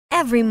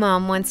Every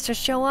mom wants to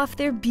show off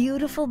their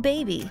beautiful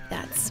baby.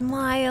 That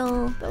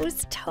smile,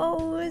 those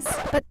toes.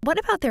 But what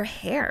about their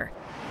hair?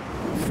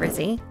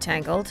 Frizzy,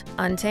 tangled,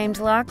 untamed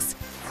locks?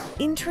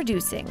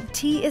 Introducing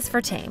T is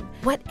for Tame,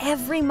 what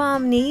every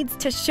mom needs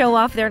to show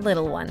off their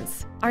little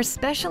ones. Our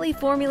specially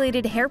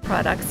formulated hair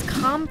products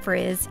calm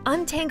frizz,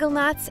 untangle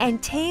knots,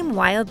 and tame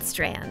wild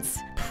strands.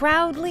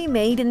 Proudly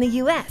made in the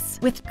US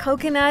with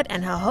coconut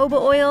and jojoba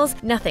oils,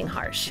 nothing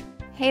harsh.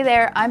 Hey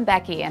there, I'm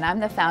Becky and I'm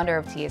the founder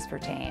of Is For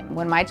Tame.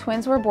 When my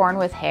twins were born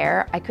with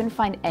hair, I couldn't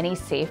find any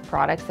safe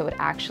products that would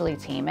actually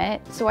tame it,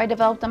 so I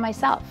developed them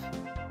myself.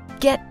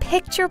 Get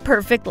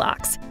picture-perfect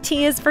locks.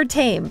 T is for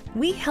Tame.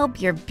 We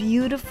help your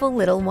beautiful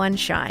little one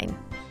shine.